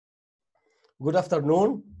Good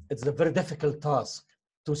afternoon. It's a very difficult task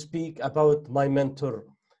to speak about my mentor,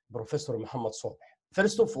 Professor Muhammad Sobh.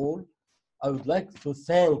 First of all, I would like to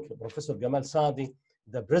thank Professor Gamal Saadi,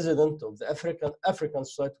 the president of the African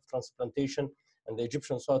Society of Transplantation and the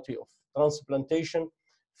Egyptian Society of Transplantation,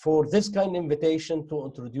 for this kind of invitation to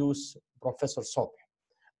introduce Professor Sobh,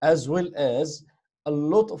 as well as a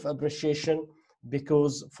lot of appreciation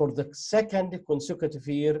because for the second consecutive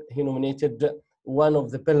year, he nominated one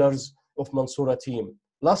of the pillars of Mansoura team.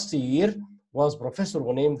 Last year was Professor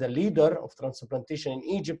Ghunaim, the leader of transplantation in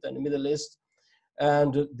Egypt and the Middle East,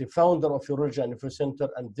 and the founder of Urology and Referral Center,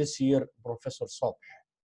 and this year, Professor Sobh.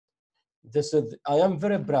 I am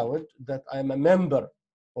very proud that I am a member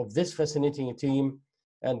of this fascinating team,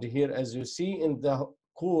 and here, as you see, in the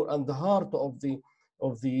core and the heart of the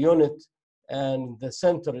unit, and the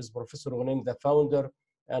center is Professor Ghunaim, the founder,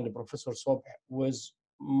 and Professor Sobh was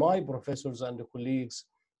my professors and colleagues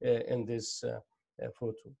in this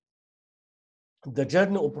photo. The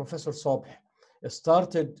journey of Professor Sobh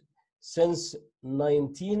started since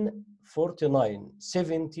 1949,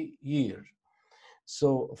 70 years.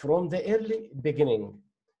 So from the early beginning,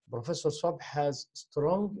 Professor Sobh has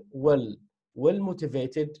strong, well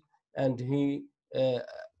motivated, and he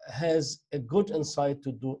has a good insight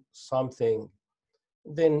to do something.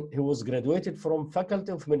 Then he was graduated from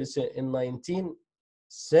Faculty of Medicine in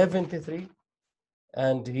 1973,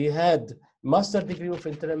 and he had master degree of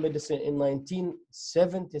internal medicine in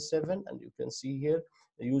 1977, and you can see here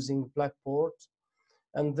using blackboard.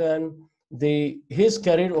 And then his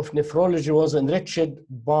career of nephrology was enriched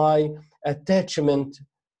by attachment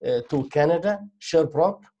to Canada,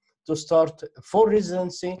 Sherbrooke, to start for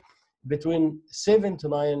residency between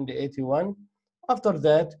 79 and 81. After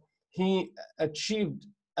that, he achieved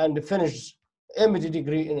and finished MD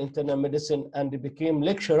degree in internal medicine and became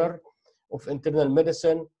lecturer of internal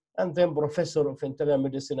medicine, and then professor of internal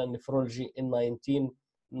medicine and nephrology in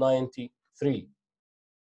 1993.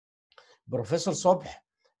 Professor Sobh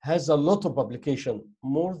has a lot of publication,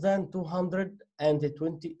 more than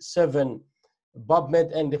 227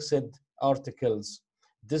 PubMed indexed articles.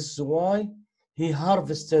 This is why he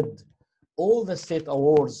harvested all the state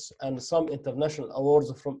awards and some international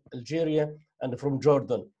awards from Algeria and from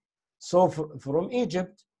Jordan. So from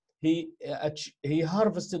Egypt, he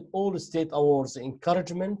harvested all the state awards,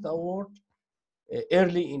 Encouragement Award,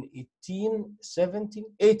 early in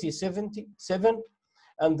 1877,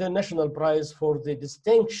 and the National Prize for the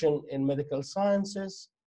Distinction in Medical Sciences,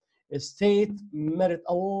 a State Merit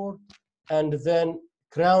Award, and then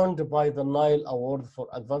crowned by the Nile Award for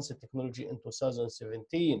Advanced Technology in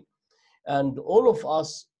 2017. And all of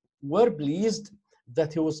us were pleased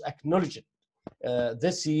that he was acknowledged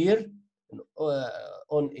this year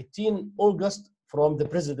on 18 August from the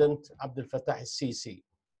President Abdel Fattah al-Sisi.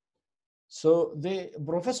 So the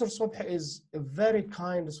Professor Sobh is a very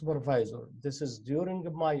kind supervisor. This is during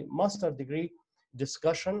my master degree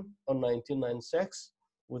discussion on 1996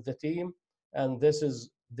 with the team, and this is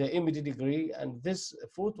the MD degree, and this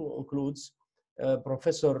photo includes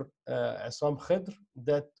Professor Assam Khidr,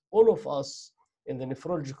 that all of us in the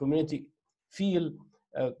nephrology community feel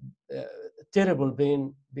terrible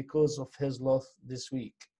pain because of his loss this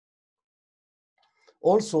week.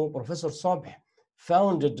 Also, Professor Sobh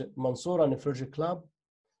founded Mansoura Nephrology Club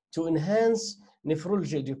to enhance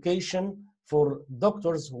nephrology education for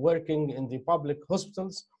doctors working in the public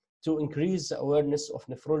hospitals, to increase the awareness of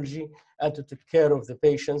nephrology and to take care of the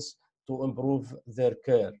patients to improve their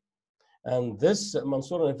care. And this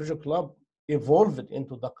Mansoura Nephrology Club evolved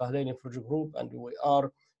into the Qahlay Nephrology Group, and we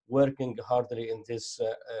are working hardly in this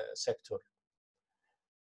sector.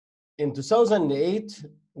 In 2008,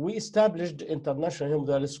 we established International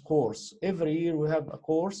Hemodialysis course. Every year we have a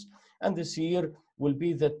course, and this year will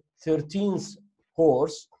be the 13th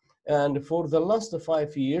course. And for the last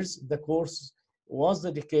 5 years, the course was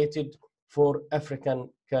dedicated for African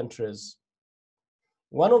countries.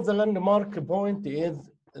 One of the landmark points is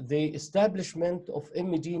the establishment of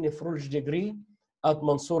MD nephrology degree at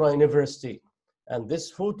Mansoura University. And this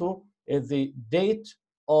photo is the date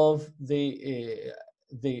of the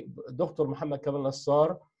Dr. Muhammad Kamal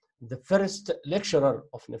Nassar, the first lecturer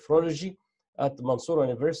of nephrology at Mansoura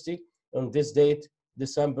University on this date,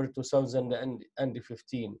 December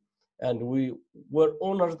 2015. And we were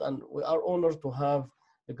honored, and we are honored to have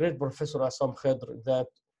the great Professor Assam Khidr that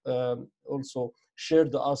also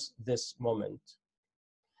shared us this moment.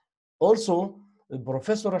 Also,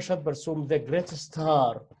 Professor Rashad Barsoum, the greatest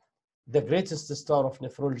star of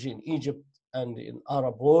nephrology in Egypt and in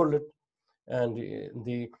Arab world, and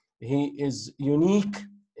he is unique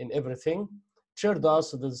in everything, shared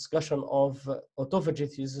us the discussion of autophagy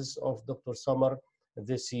thesis of Dr. Summer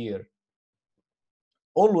this year.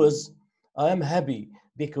 Always, I am happy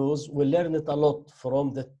because we learned a lot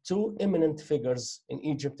from the two eminent figures in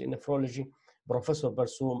Egypt in nephrology, Professor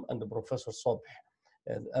Barsoum and Professor Sobh,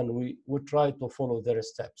 and we try to follow their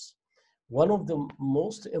steps. One of the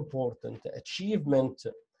most important achievement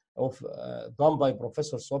of done by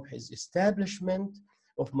Professor Sobh is establishment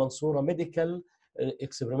of Mansoura Medical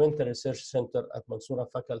Experimental Research Center at Mansoura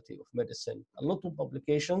Faculty of Medicine. A lot of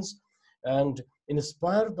publications and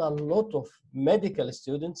inspired a lot of medical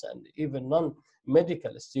students and even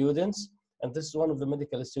non-medical students. And this is one of the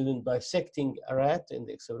medical students dissecting a rat in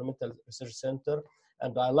the Experimental Research Center.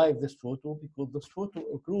 And I like this photo because this photo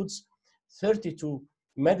includes 32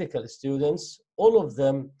 medical students. All of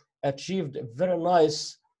them achieved very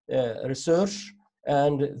nice research,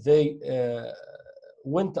 and they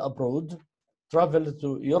went abroad, traveled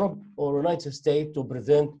to Europe or United States to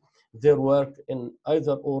present their work in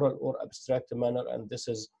either oral or abstract manner. And this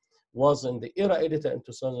was in the ERA editor in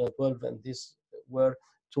 2012, and these were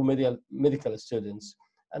two medical students.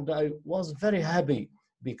 And I was very happy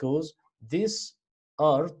because these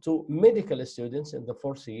are two medical students in the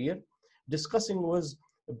fourth year discussing with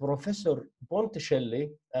Professor Ponticelli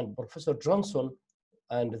and Professor Johnson,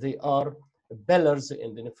 and they are pillars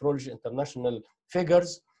in the nephrology international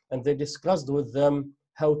figures, and they discussed with them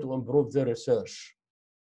how to improve their research.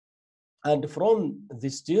 And from the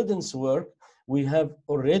students' work, we have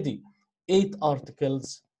already 8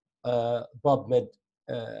 articles PubMed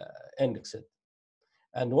indexed.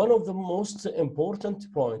 And one of the most important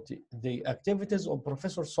points, the activities of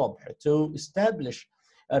Professor Sobh to establish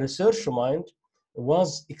a research mind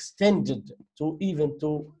was extended to even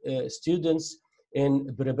to students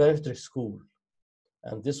in preparatory school.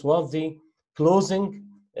 And this was the closing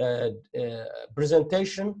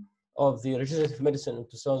presentation of the regenerative medicine in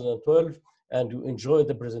 2012, and you enjoyed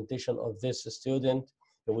the presentation of this student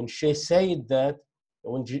when she said that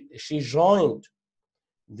when she joined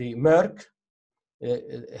the Merck,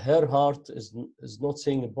 her heart is not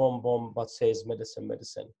saying bomb, bomb, but says medicine,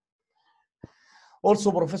 medicine.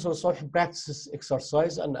 Also, Professor Sobh practices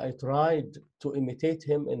exercise, and I tried to imitate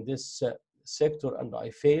him in this sector, and I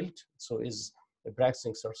failed. So he's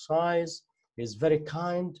practicing exercise. He's very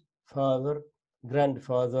kind father,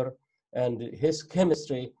 grandfather, and his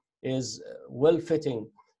chemistry is well fitting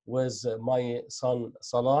with my son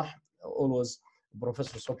Salah. Always,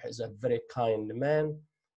 Professor Sobh is a very kind man.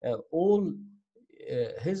 All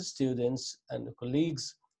his students and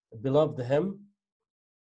colleagues beloved him.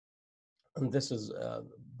 And this is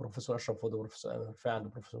Professor Ashraf, Professor Anwar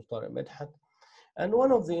and Professor Tariq Medhat. And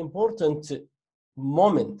one of the important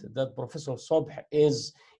moment that Professor Sobh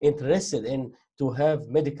is interested in to have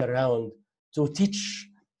medical round to teach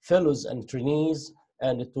fellows and trainees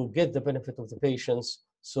and to get the benefit of the patients.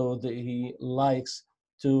 So he likes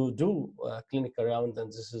to do a clinical round,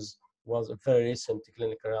 and this was a very recent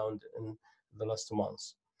clinical round in the last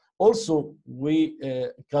months. Also, we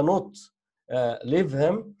cannot leave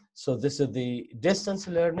him. So this is the distance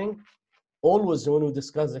learning. Always when we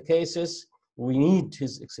discuss the cases, we need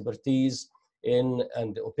his expertise in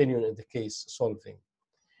and opinion in the case solving.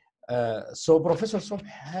 So Professor Sobh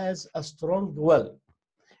has a strong will,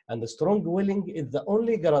 and the strong willing is the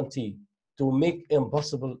only guarantee to make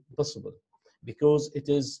impossible possible, because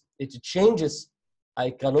it changes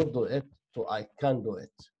I cannot do it to I can do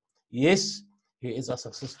it. Yes, he is a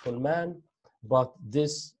successful man, but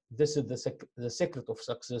this is the secret of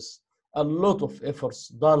success. A lot of efforts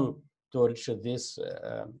done to reach this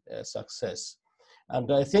success. And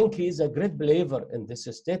I think he is a great believer in this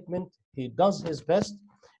statement. He does his best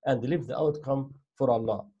and leave the outcome for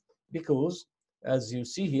Allah. Because as you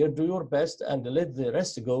see here, do your best and let the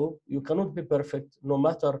rest go. You cannot be perfect no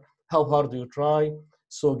matter how hard you try.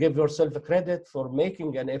 So give yourself a credit for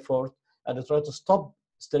making an effort and try to stop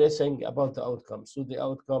stressing about the outcome. So the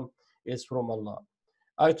outcome is from Allah.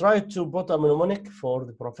 I tried to put a mnemonic for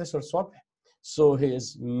the Professor Sobh. So he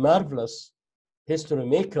is marvelous history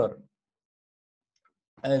maker,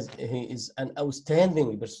 as he is an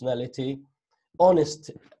outstanding personality,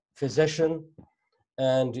 honest physician,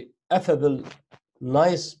 and affable,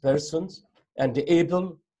 nice person, and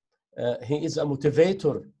able. He is a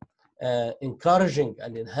motivator, encouraging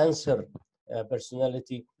and enhancer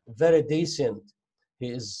personality, very decent. He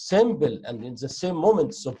is simple and in the same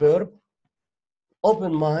moment superb,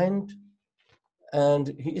 open mind,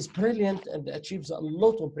 and he is brilliant and achieves a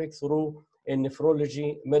lot of breakthrough in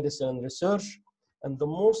nephrology, medicine, and research. And the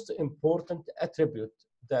most important attribute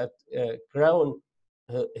that crown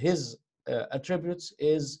his attributes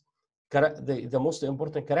is the most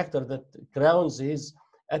important character that crowns his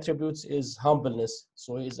attributes is humbleness.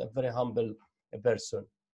 So he is a very humble person.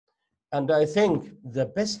 And I think the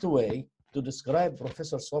best way to describe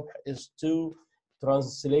Professor Sobh is to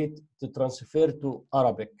transfer to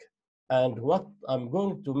Arabic. And what I'm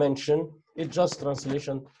going to mention is just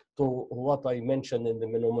translation to what I mentioned in the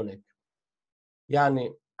mnemonic.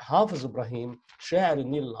 يعني حافظ إبراهيم شاعر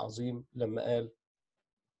النيل العظيم لما قال: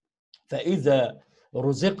 فإذا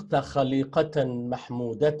رزقت خليقة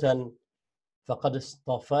محمودة فقد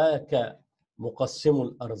اصطفاك مقسم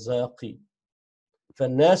الأرزاق،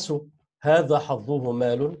 فالناس هذا حظه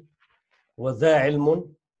مال وذا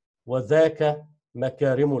علم وذاك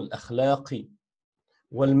مكارم الأخلاق،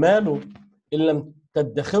 والمال إن لم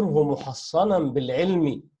تدخره محصنا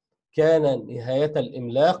بالعلم كان نهاية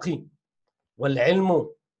الإملاق، والعلم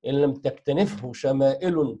إن لم تكتنفه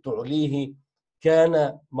شمائل تعليه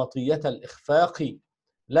كان مطية الإخفاق،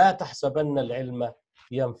 لا تحسبن العلم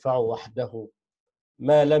ينفع وحده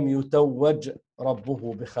ما لم يتوج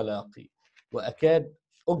ربه بخلاق. وأكاد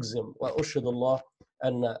أجزم وأشهد الله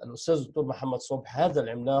أن الأستاذ الدكتور محمد صبح هذا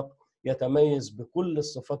العملاق يتميز بكل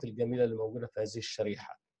الصفات الجميلة اللي موجودة في هذه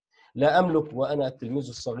الشريحة. لا أملك وأنا التلميذ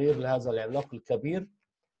الصغير لهذا العملاق الكبير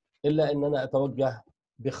إلا أن أنا أتوجه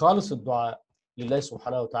بخالص الدعاء لله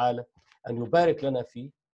سبحانه وتعالى أن يبارك لنا فيه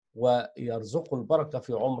ويرزقه البركة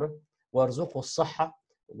في عمره ويرزقه الصحة،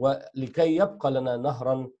 ولكي يبقى لنا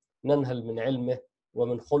نهرا ننهل من علمه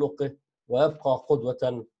ومن خلقه ويبقى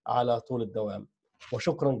قدوة على طول الدوام.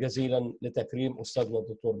 وشكرا جزيلا لتكريم أستاذنا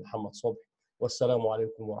الدكتور محمد صبح، والسلام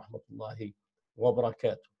عليكم ورحمة الله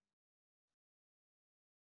وبركاته.